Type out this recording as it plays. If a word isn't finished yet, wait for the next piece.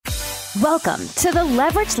Welcome to the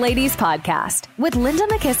Leverage Ladies Podcast with Linda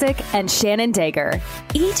McKissick and Shannon Dager.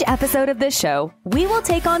 Each episode of this show, we will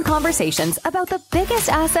take on conversations about the biggest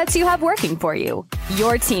assets you have working for you,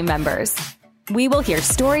 your team members. We will hear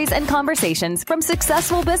stories and conversations from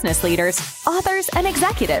successful business leaders, authors, and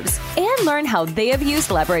executives, and learn how they have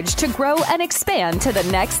used leverage to grow and expand to the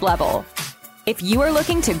next level. If you are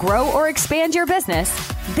looking to grow or expand your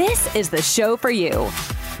business, this is the show for you.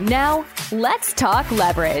 Now, let's talk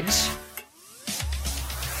leverage.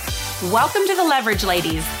 Welcome to the Leverage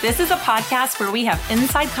Ladies. This is a podcast where we have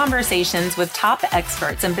inside conversations with top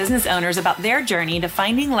experts and business owners about their journey to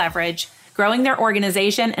finding leverage, growing their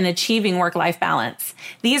organization, and achieving work-life balance.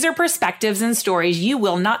 These are perspectives and stories you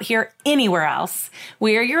will not hear anywhere else.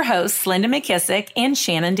 We are your hosts, Linda McKissick and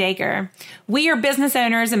Shannon Dager. We are business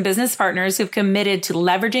owners and business partners who've committed to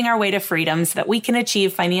leveraging our way to freedom so that we can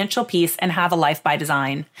achieve financial peace and have a life by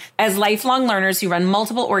design. As lifelong learners who run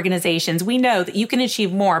multiple organizations, we know that you can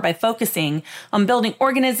achieve more by focusing on building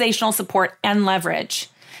organizational support and leverage.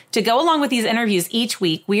 To go along with these interviews each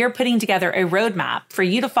week, we are putting together a roadmap for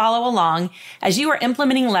you to follow along as you are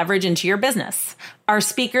implementing leverage into your business. Our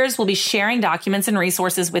speakers will be sharing documents and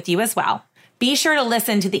resources with you as well. Be sure to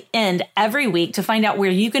listen to the end every week to find out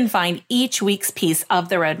where you can find each week's piece of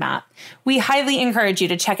the roadmap. We highly encourage you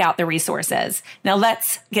to check out the resources. Now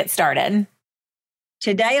let's get started.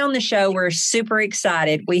 Today on the show, we're super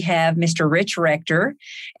excited. We have Mr. Rich Rector,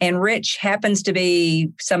 and Rich happens to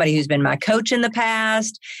be somebody who's been my coach in the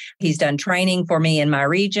past. He's done training for me in my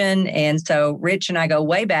region. And so Rich and I go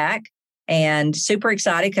way back and super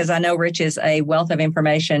excited because I know Rich is a wealth of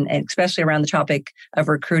information, and especially around the topic of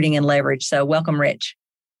recruiting and leverage. So welcome, Rich.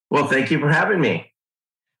 Well, thank you for having me.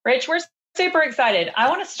 Rich, we're super excited. I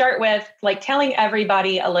want to start with telling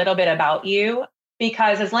everybody a little bit about you.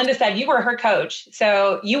 Because as Linda said, you were her coach.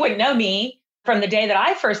 So you would know me from the day that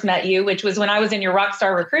I first met you, which was when I was in your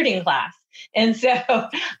Rockstar recruiting class. And so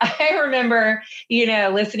I remember,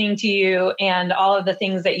 listening to you and all of the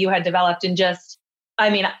things that you had developed and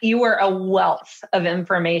you were a wealth of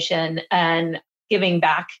information and giving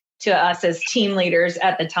back to us as team leaders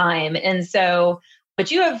at the time. And so,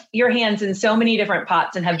 but you have your hands in so many different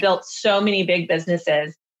pots and have built so many big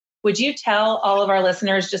businesses. Would you tell all of our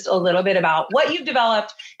listeners just a little bit about what you've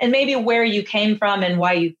developed and maybe where you came from and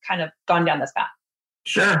why you've kind of gone down this path?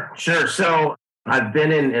 Sure. So I've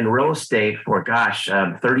been in real estate for,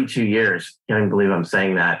 32 years. Can't even believe I'm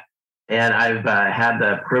saying that. And I've had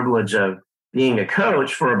the privilege of being a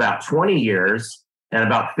coach for about 20 years and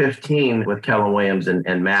about 15 with Keller Williams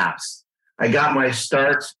and MAPS. I got my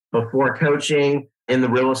start before coaching in the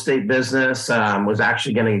real estate business, was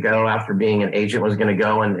actually going to go after being an agent, was going to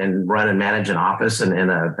go and run and manage an office in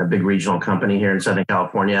a big regional company here in Southern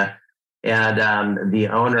California. And the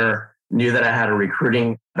owner knew that I had a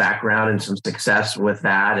recruiting background and some success with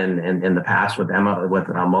that. And in the past with Emma, with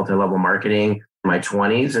multi-level marketing in my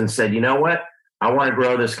 20s, and said, you know what, I want to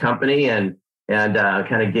grow this company, and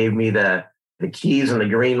kind of gave me the keys and the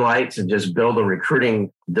green light to just build a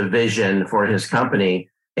recruiting division for his company.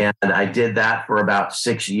 And I did that for about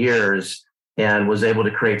 6 years and was able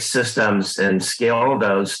to create systems and scale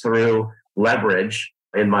those through leverage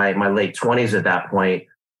in my late 20s at that point,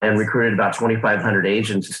 and recruited about 2,500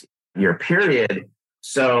 agents a year period.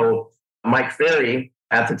 So Mike Ferry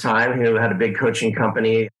at the time, who had a big coaching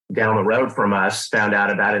company down the road from us, found out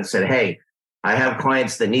about it and said, hey, I have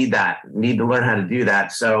clients that need to learn how to do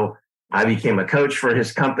that. So I became a coach for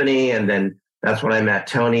his company. And then that's when I met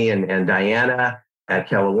Tony and Diana at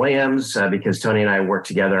Keller Williams, because Tony and I worked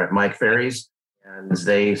together at Mike Ferry's, and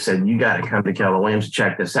they said, you got to come to Keller Williams to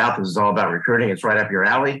check this out. This is all about recruiting. It's right up your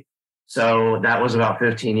alley. So that was about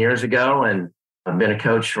 15 years ago, and I've been a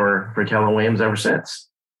coach for Keller Williams ever since.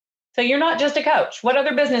 So you're not just a coach. What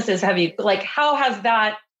other businesses have you, how has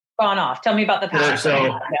that gone off? Tell me about the past.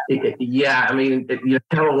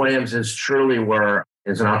 Keller Williams is truly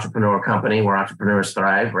is an entrepreneurial company where entrepreneurs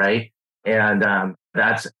thrive, right? And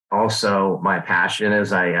that's also my passion.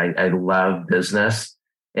 Is I love business.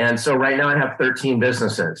 And so right now I have 13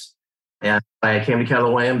 businesses. And when I came to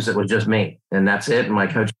Keller Williams, it was just me. And that's it. And my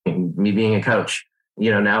coaching, me being a coach.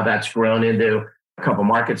 Now that's grown into a couple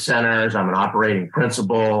market centers. I'm an operating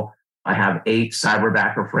principal. I have 8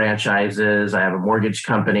 cyberbacker franchises. I have a mortgage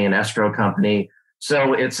company, an escrow company.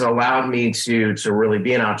 So it's allowed me to really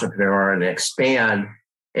be an entrepreneur and expand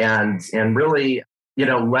and really,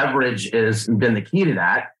 leverage has been the key to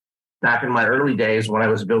that. Back in my early days when I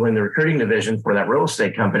was building the recruiting division for that real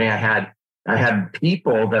estate company, I had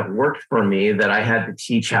people that worked for me that I had to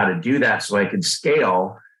teach how to do that so I could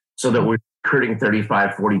scale, so that we're recruiting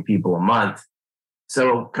 35, 40 people a month.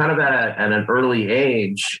 So kind of at an early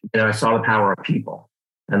age, I saw the power of people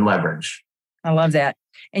and leverage. I love that.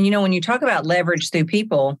 And, when you talk about leverage through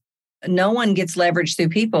people, no one gets leverage through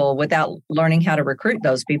people without learning how to recruit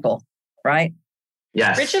those people, right?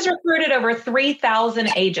 Yes. Rich has recruited over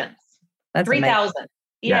 3,000 agents. That's 3,000.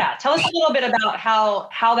 Yeah. Tell us a little bit about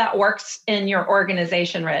how that works in your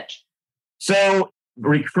organization, Rich. So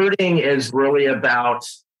recruiting is really about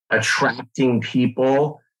attracting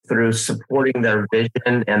people through supporting their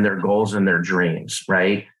vision and their goals and their dreams,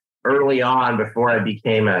 right? Early on, before I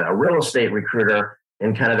became a real estate recruiter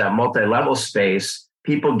in kind of that multi-level space,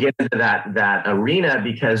 people get into that arena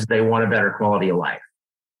because they want a better quality of life.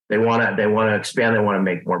 They want to expand. They want to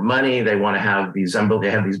make more money. They want to have they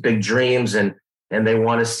have these big dreams and they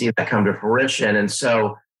want to see that come to fruition. And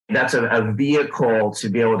so that's a vehicle to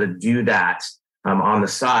be able to do that on the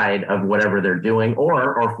side of whatever they're doing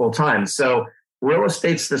or full time. So real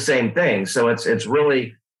estate's the same thing. So it's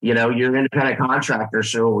really, you're an independent contractor.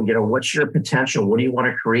 So, what's your potential? What do you want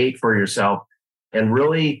to create for yourself? And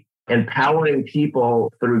really empowering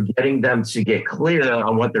people through getting them to get clear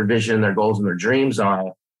on what their vision, their goals, and their dreams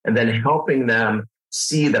are, and then helping them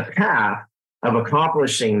see the path of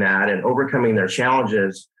accomplishing that and overcoming their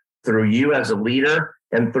challenges through you as a leader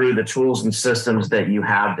and through the tools and systems that you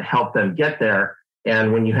have to help them get there.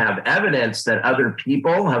 And when you have evidence that other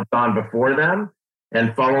people have gone before them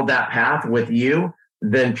and followed that path with you,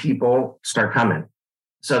 then people start coming.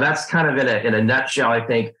 So that's kind of in a nutshell, I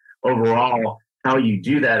think, overall, how you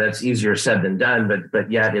do that. It's easier said than done,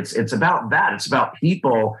 but yet it's about that. It's about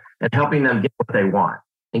people and helping them get what they want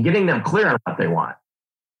and getting them clear on what they want.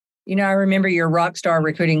 I remember your Rockstar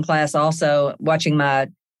recruiting class also, watching my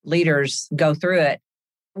leaders go through it.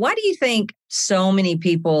 Why do you think so many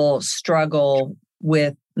people struggle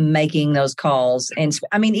with making those calls? And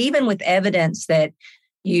I mean, even with evidence that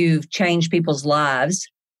you've changed people's lives,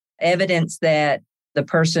 evidence that the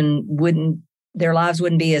person their lives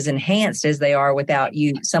wouldn't be as enhanced as they are without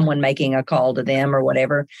someone making a call to them or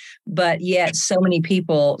whatever. But yet so many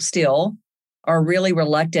people still are really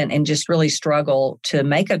reluctant and just really struggle to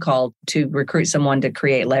make a call to recruit someone to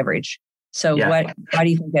create leverage. So why do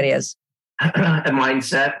you think that is? A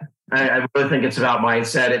mindset. I really think it's about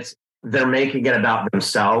mindset. They're making it about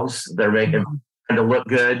themselves. They're making it to look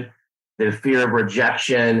good. The fear of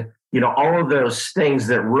rejection, all of those things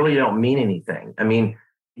that really don't mean anything. I mean,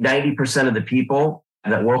 90% of the people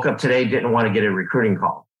that woke up today didn't want to get a recruiting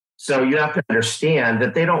call. So you have to understand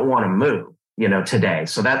that they don't want to move, today.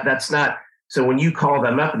 So that's not. So when you call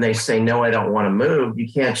them up and they say, no, I don't want to move,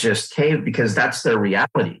 you can't just cave because that's their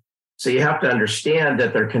reality. So you have to understand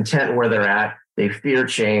that they're content where they're at. They fear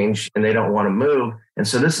change and they don't want to move. And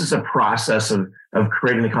so this is a process of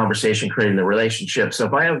creating the conversation, creating the relationship. So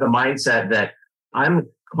if I have the mindset that I'm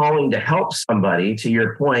calling to help somebody, to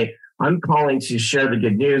your point, I'm calling to share the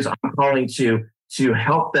good news. I'm calling to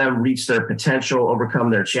help them reach their potential, overcome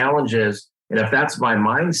their challenges. And if that's my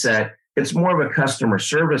mindset, it's more of a customer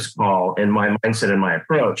service call in my mindset and my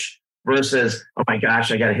approach versus, oh my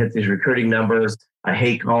gosh, I got to hit these recruiting numbers. I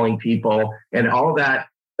hate calling people and all that,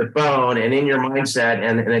 the phone and in your mindset,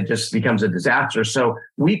 and it just becomes a disaster. So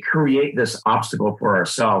we create this obstacle for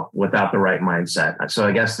ourselves without the right mindset. So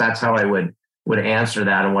I guess that's how I would answer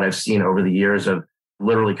that. And what I've seen over the years of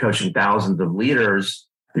literally coaching thousands of leaders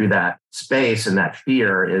through that space and that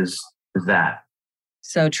fear is that.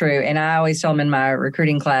 So true. And I always tell them in my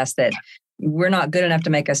recruiting class that we're not good enough to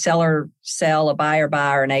make a seller sell, a buyer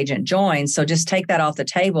buy, or an agent join. So just take that off the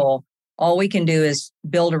table. All we can do is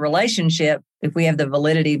build a relationship. If we have the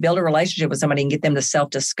validity, build a relationship with somebody and get them to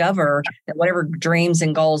self-discover that whatever dreams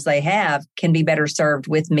and goals they have can be better served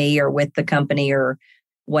with me or with the company or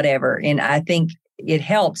whatever. And I think it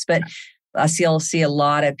helps. But I still see a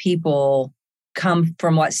lot of people come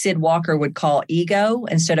from what Sid Walker would call ego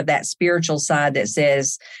instead of that spiritual side that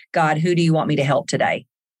says, God, who do you want me to help today?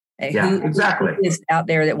 Exactly. Who is out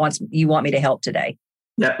there that you want me to help today?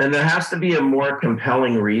 Yep. And there has to be a more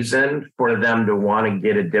compelling reason for them to want to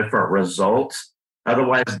get a different result.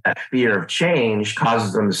 Otherwise, that fear of change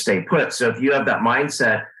causes them to stay put. So if you have that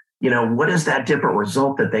mindset, what is that different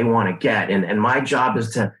result that they want to get? And my job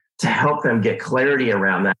is to help them get clarity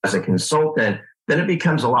around that as a consultant. Then it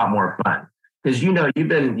becomes a lot more fun. Because you've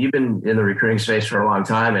been in the recruiting space for a long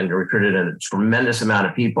time and recruited a tremendous amount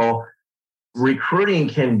of people. Recruiting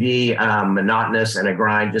can be monotonous and a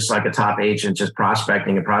grind, just like a top agent, just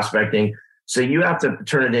prospecting. So you have to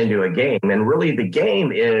turn it into a game. And really the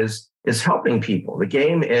game is helping people. The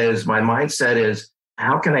game is, my mindset is,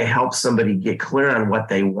 how can I help somebody get clear on what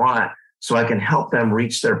they want so I can help them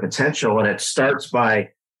reach their potential? And it starts by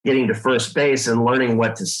getting to first base and learning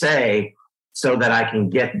what to say so that I can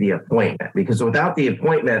get the appointment. Because without the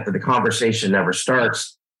appointment, the conversation never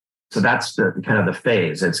starts. So that's the kind of the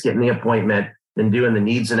phase. It's getting the appointment, then doing the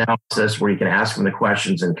needs analysis where you can ask them the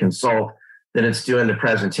questions and consult. Then it's doing the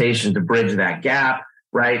presentation to bridge that gap,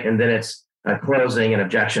 right? And then it's closing and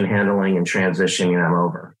objection handling and transitioning them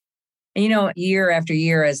over. Year after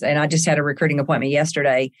year, and I just had a recruiting appointment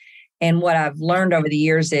yesterday. And what I've learned over the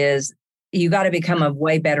years is you got to become a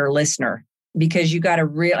way better listener, because you got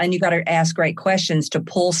to ask great questions to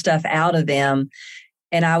pull stuff out of them.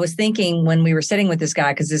 And I was thinking when we were sitting with this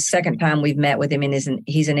guy, because this second time we've met with him and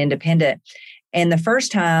he's an independent. And the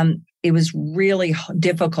first time it was really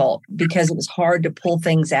difficult because it was hard to pull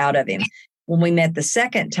things out of him. When we met the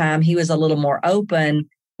second time, he was a little more open.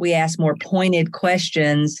 We asked more pointed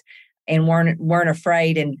questions and weren't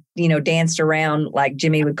afraid and, danced around like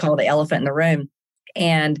Jimmy would call the elephant in the room.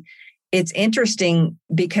 And it's interesting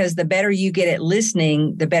because the better you get at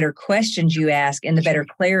listening, the better questions you ask and the better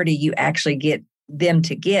clarity you actually get them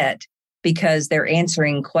to get, because they're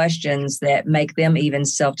answering questions that make them even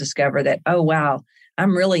self-discover that, oh, wow,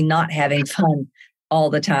 I'm really not having fun all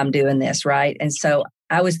the time doing this, right? And so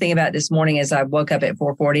I was thinking about this morning as I woke up at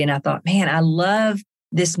 4:40 and I thought, man, I love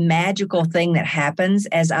this magical thing that happens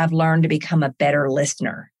as I've learned to become a better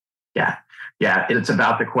listener. Yeah. It's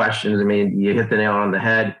about the questions. I mean, you hit the nail on the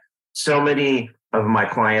head. So many of my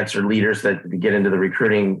clients or leaders that get into the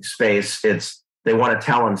recruiting space, they want to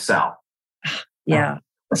tell and sell. Yeah.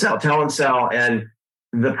 Tell and sell. And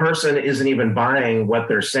the person isn't even buying what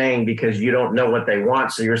they're saying because you don't know what they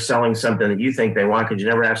want. So you're selling something that you think they want because you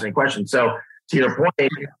never asked any questions. So to your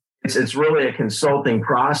point, it's really a consulting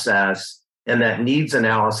process. And that needs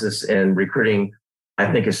analysis in recruiting,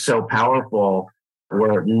 I think, is so powerful,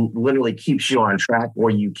 where it literally keeps you on track where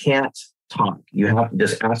you can't talk. You have to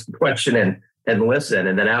just ask a question and listen,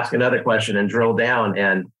 and then ask another question and drill down.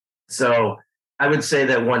 And so I would say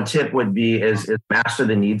that one tip would be is master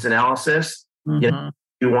the needs analysis. Mm-hmm.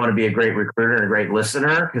 You want to be a great recruiter and a great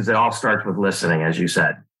listener, because it all starts with listening, as you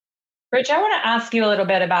said. Rich, I want to ask you a little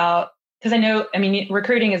bit about, because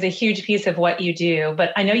recruiting is a huge piece of what you do,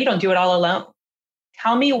 but I know you don't do it all alone.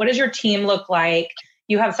 Tell me, what does your team look like?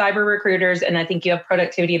 You have cyber recruiters, and I think you have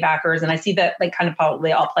productivity backers, and I see that kind of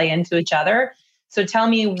probably all play into each other. So tell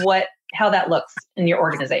me how that looks in your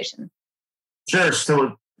organization. Sure. So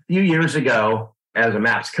a few years ago, as a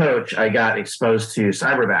MAPS coach, I got exposed to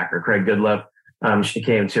Cyberbacker, Craig Goodliffe. She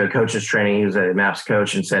came to a coach's training. He was a MAPS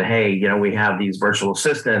coach and said, hey, we have these virtual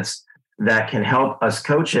assistants that can help us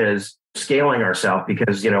coaches scaling ourselves,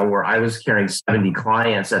 because, where I was carrying 70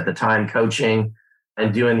 clients at the time, coaching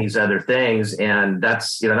and doing these other things. And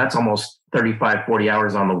that's almost 35, 40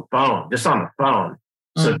 hours on the phone, just on the phone.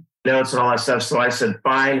 So notes and all that stuff. So I said,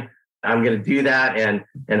 fine, I'm going to do that.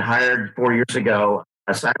 And hired 4 years ago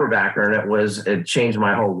a cyberbacker. And it changed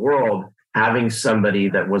my whole world, having somebody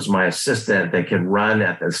that was my assistant that could run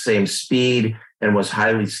at the same speed and was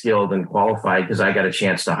highly skilled and qualified, because I got a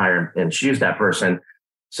chance to hire and choose that person.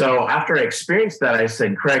 So after I experienced that, I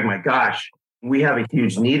said, Craig, my gosh, we have a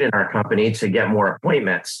huge need in our company to get more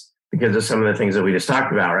appointments because of some of the things that we just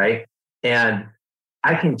talked about, right? And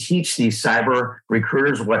I can teach these cyber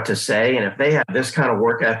recruiters what to say. And if they have this kind of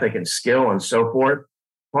work ethic and skill and so forth,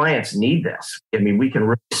 clients need this. I mean, we can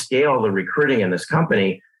really scale the recruiting in this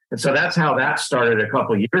company. And so that's how that started a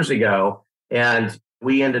couple of years ago. And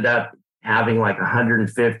we ended up having like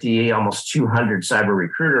 150, almost 200 cyber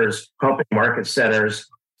recruiters helping market centers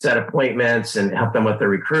set appointments and help them with their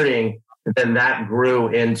recruiting. And then that grew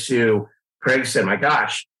into, Craig said, my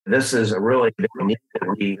gosh, this is a really big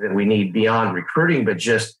need that we need beyond recruiting, but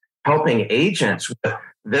just helping agents with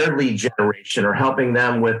their lead generation or helping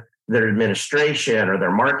them with their administration or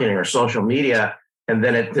their marketing or social media. And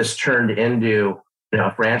then it just turned into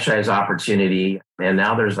a franchise opportunity. And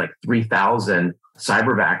now there's like 3,000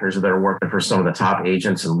 cyberbackers that are working for some of the top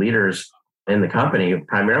agents and leaders in the company,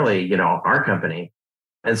 primarily, our company.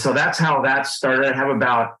 And so that's how that started. I have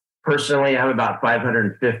about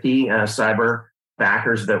 550 cyber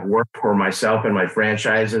backers that work for myself and my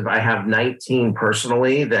franchises. I have 19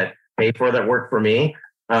 personally that pay for that work for me.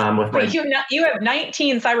 You have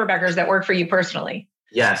 19 cyberbackers that work for you personally.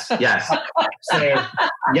 Yes. So, yeah,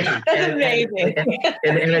 that's amazing.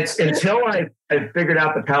 And it's until I figured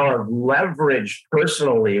out the power of leverage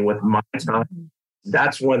personally with my time,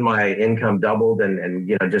 that's when my income doubled and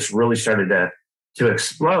just really started to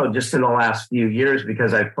explode just in the last few years,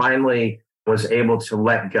 because I finally was able to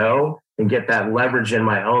let go and get that leverage in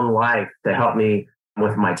my own life to help me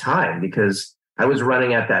with my time, because I was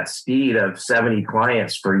running at that speed of 70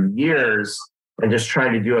 clients for years and just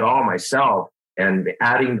trying to do it all myself. And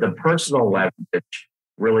adding the personal leverage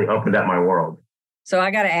really opened up my world. So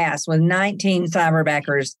I got to ask, with 19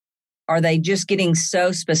 cyberbackers, are they just getting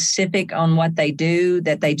so specific on what they do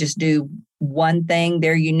that they just do one thing,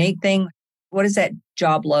 their unique thing? What does that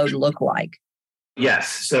job load look like? Yes.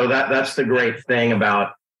 So that's the great thing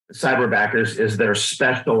about cyberbackers is they're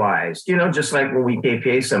specialized, just like when we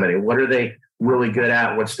KPA somebody, what are they really good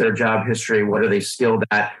at? What's their job history? What are they skilled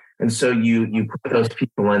at? And so you put those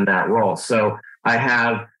people in that role. So I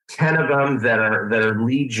have 10 of them that are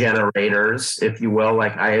lead generators, if you will,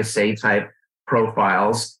 like ISA type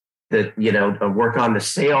profiles that, work on the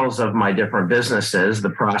sales of my different businesses, the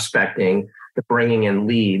prospecting, the bringing in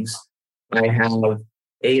leads. I have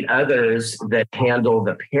 8 others that handle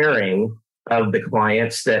the pairing of the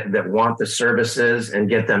clients that want the services and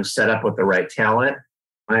get them set up with the right talent.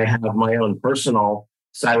 I have my own personal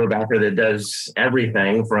cyberbacker that does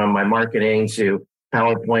everything from my marketing to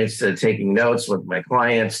PowerPoints to taking notes with my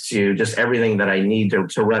clients to just everything that I need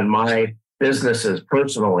to run my businesses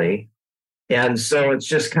personally. And so it's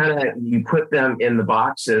just kind of, you put them in the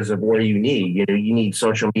boxes of where you need, you need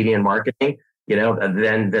social media and marketing,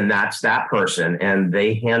 then that's that person. And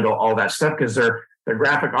they handle all that stuff because they're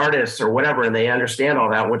graphic artists or whatever, and they understand all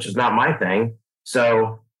that, which is not my thing.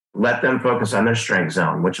 So let them focus on their strength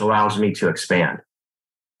zone, which allows me to expand.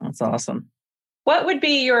 That's awesome. What would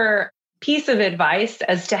be your piece of advice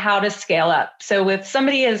as to how to scale up? So if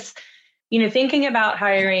somebody is, thinking about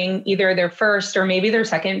hiring either their first or maybe their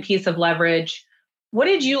second piece of leverage, what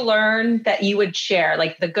did you learn that you would share,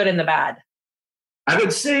 like the good and the bad? I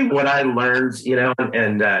would say what I learned,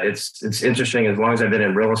 and it's interesting, as long as I've been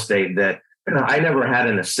in real estate, that I never had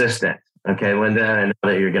an assistant. Okay, Linda, I know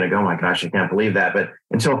that you're going to go, oh my gosh, I can't believe that. But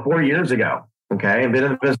until 4 years ago, okay, I've been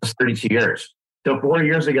in the business 32 years. Until 4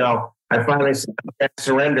 years ago, I finally said,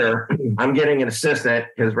 surrender. I'm getting an assistant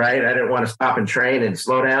because, right, I didn't want to stop and train and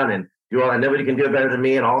slow down and do all that. Nobody can do it better than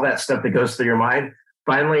me and all that stuff that goes through your mind.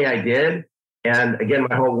 Finally, I did. And again,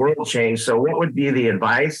 my whole world changed. So what would be the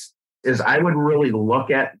advice is I would really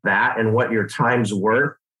look at that and what your time's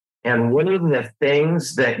worth. And what are the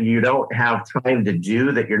things that you don't have time to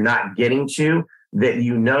do that you're not getting to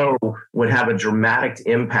that would have a dramatic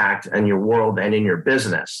impact on your world and in your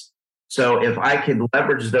business? So if I could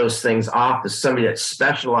leverage those things off to somebody that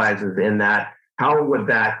specializes in that, how would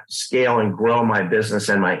that scale and grow my business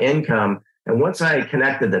and my income? And once I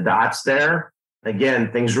connected the dots there,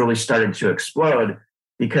 again, things really started to explode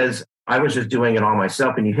because I was just doing it all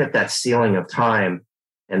myself. And you hit that ceiling of time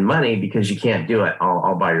and money because you can't do it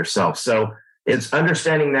all by yourself. So it's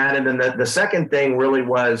understanding that. And then the second thing really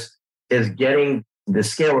is getting the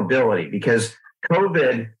scalability, because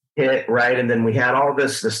COVID hit, right? And then we had all the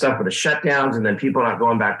stuff with the shutdowns and then people not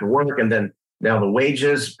going back to work. And then now the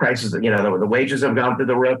wages, prices, the wages have gone through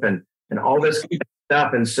the roof and all this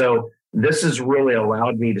stuff. And so this has really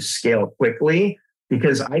allowed me to scale quickly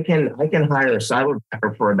because I can hire a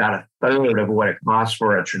cyberbacker for about a third of what it costs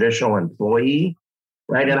for a traditional employee.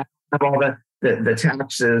 Right. And I have all the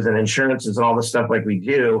taxes and insurances and all the stuff like we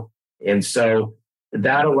do. And so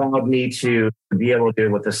that allowed me to be able to,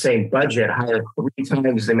 with the same budget, hire 3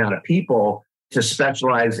 times the amount of people to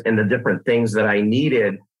specialize in the different things that I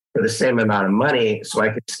needed for the same amount of money so I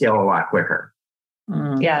could scale a lot quicker.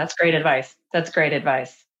 Yeah, that's great advice.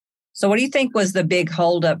 So what do you think was the big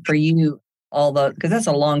holdup for you? Because that's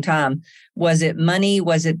a long time. Was it money?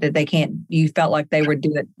 Was it that you felt like they were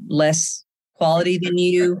doing less quality than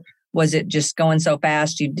you? Was it just going so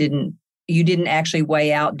fast you didn't actually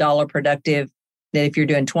weigh out dollar productive, that if you're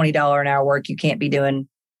doing $20 an hour work, you can't be doing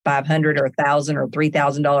 $500 or $1,000 or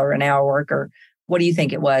 $3,000 an hour work? Or what do you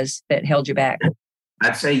think it was that held you back?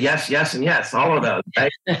 I'd say yes, and yes, all of those.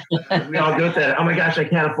 Right? We all go with that. Oh my gosh, I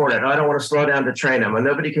can't afford it. I don't want to slow down to train them. And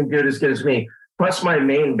nobody can do it as good as me. Plus, my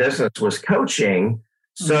main business was coaching.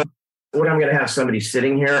 So what, I'm going to have somebody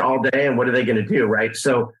sitting here all day, and what are they going to do, right?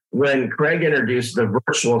 So when Craig introduced the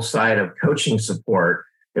virtual side of coaching support,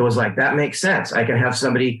 it was like, that makes sense. I can have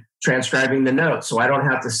somebody transcribing the notes, so I don't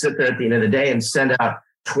have to sit there at the end of the day and send out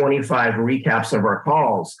 25 recaps of our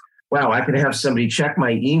calls. Wow, I can have somebody check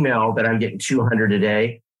my email that I'm getting 200 a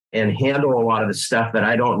day and handle a lot of the stuff that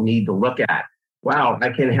I don't need to look at. Wow, I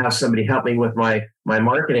can have somebody help me with my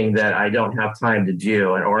marketing that I don't have time to do,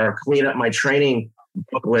 or clean up my training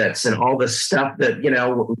booklets and all the stuff that,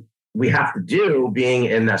 we have to do being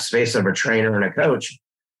in the space of a trainer and a coach.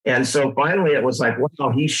 And so finally it was like,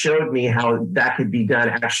 wow, he showed me how that could be done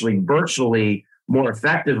actually virtually more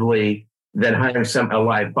effectively than hiring a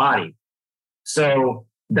live body. So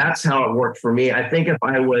that's how it worked for me. I think if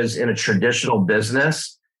I was in a traditional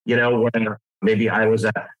business, where maybe I was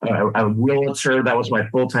a realtor, that was my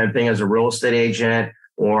full-time thing as a real estate agent,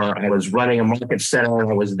 or I was running a market center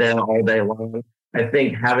and I was there all day long. I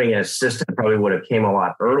think having an assistant probably would have came a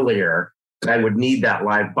lot earlier. I would need that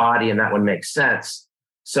live body and that would make sense.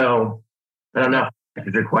 So I don't know if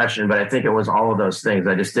that's your question, but I think it was all of those things.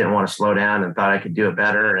 I just didn't want to slow down and thought I could do it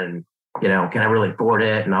better. And, can I really afford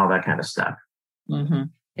it and all that kind of stuff. Mm-hmm.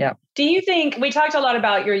 Yeah. Do you think, we talked a lot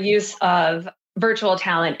about your use of virtual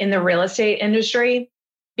talent in the real estate industry,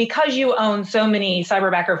 because you own so many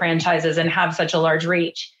Cyberbacker franchises and have such a large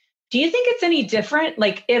reach. Do you think it's any different?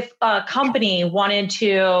 Like if a company wanted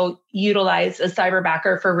to utilize a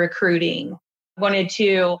Cyberbacker for recruiting, wanted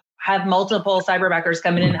to have multiple Cyberbackers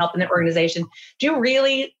come in and help in the organization, do you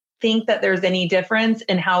really think that there's any difference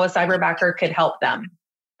in how a Cyberbacker could help them?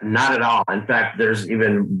 Not at all. In fact, there's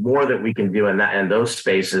even more that we can do in those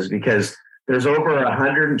spaces, because there's over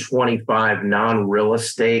 125 non-real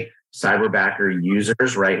estate Cyberbacker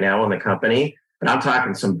users right now in the company. And I'm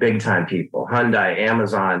talking some big time people, Hyundai,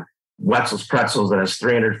 Amazon, Wetzel's Pretzels that has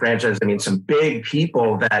 300 franchises. I mean, some big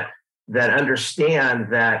people that understand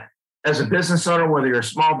that as a business owner, whether you're a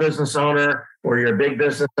small business owner or you're a big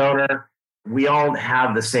business owner, we all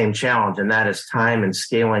have the same challenge, and that is time and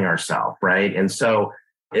scaling ourselves, right? And so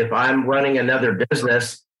if I'm running another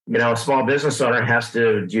business, a small business owner has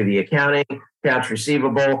to do the accounting, accounts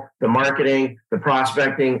receivable, the marketing, the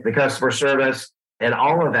prospecting, the customer service, and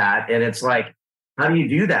all of that. And it's like, how do you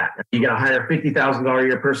do that? You're going to hire a $50,000 a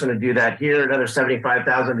year person to do that here, another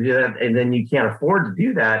 $75,000 to do that, and then you can't afford to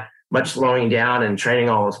do that, much slowing down and training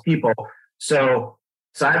all those people. So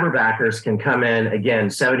Cyberbackers can come in, again,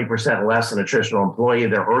 70% less than a traditional employee.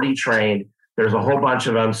 They're already trained. There's a whole bunch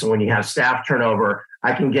of them. So when you have staff turnover,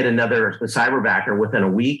 I can get another Cyberbacker within a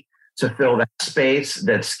week to fill that space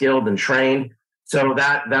that's skilled and trained. So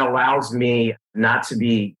that allows me not to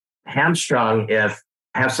be hamstrung if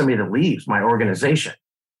I have somebody that leaves my organization.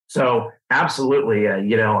 So absolutely,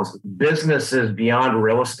 businesses beyond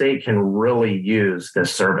real estate can really use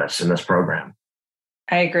this service and this program.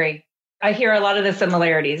 I agree. I hear a lot of the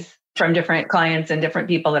similarities from different clients and different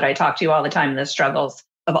people that I talk to all the time, the struggles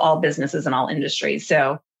of all businesses and all industries.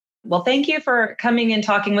 So, well, thank you for coming and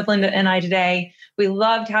talking with Linda and I today. We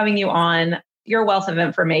loved having you on, your wealth of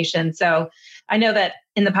information. So I know that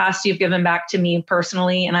in the past you've given back to me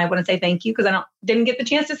personally, and I want to say thank you because I didn't get the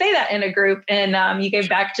chance to say that in a group. And you gave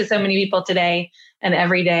back to so many people today and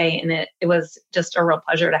every day. And it was just a real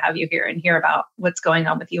pleasure to have you here and hear about what's going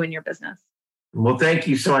on with you and your business. Well, thank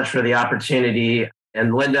you so much for the opportunity.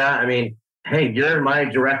 And Linda, I mean, hey, you're in my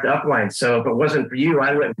direct upline. So if it wasn't for you,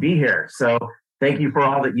 I wouldn't be here. So thank you for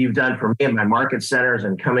all that you've done for me and my market centers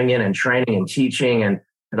and coming in and training and teaching and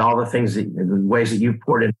all the things, the ways that you've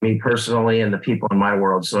poured into me personally and the people in my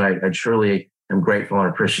world. So I truly am grateful and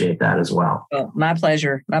appreciate that as well. Well, my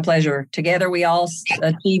pleasure. My pleasure. Together we all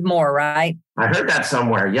achieve more, right? I heard that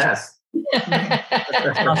somewhere. Yes.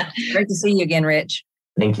 Great to see you again, Rich.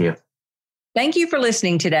 Thank you. Thank you for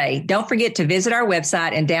listening today. Don't forget to visit our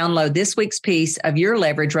website and download this week's piece of your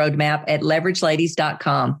leverage roadmap at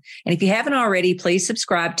leverageladies.com. And if you haven't already, please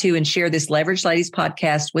subscribe to and share this Leverage Ladies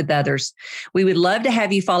podcast with others. We would love to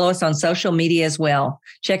have you follow us on social media as well.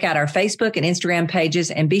 Check out our Facebook and Instagram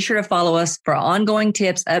pages and be sure to follow us for ongoing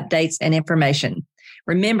tips, updates, and information.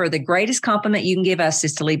 Remember, the greatest compliment you can give us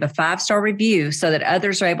is to leave a 5-star review so that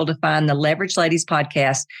others are able to find the Leverage Ladies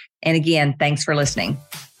podcast. And again, thanks for listening.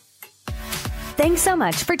 Thanks so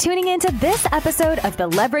much for tuning in to this episode of the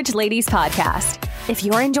Leverage Ladies podcast. If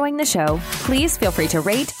you're enjoying the show, please feel free to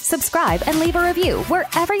rate, subscribe, and leave a review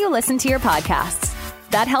wherever you listen to your podcasts.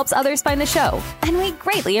 That helps others find the show, and we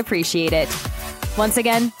greatly appreciate it. Once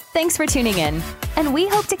again, thanks for tuning in, and we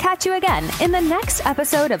hope to catch you again in the next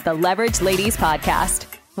episode of the Leverage Ladies podcast.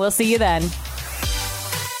 We'll see you then.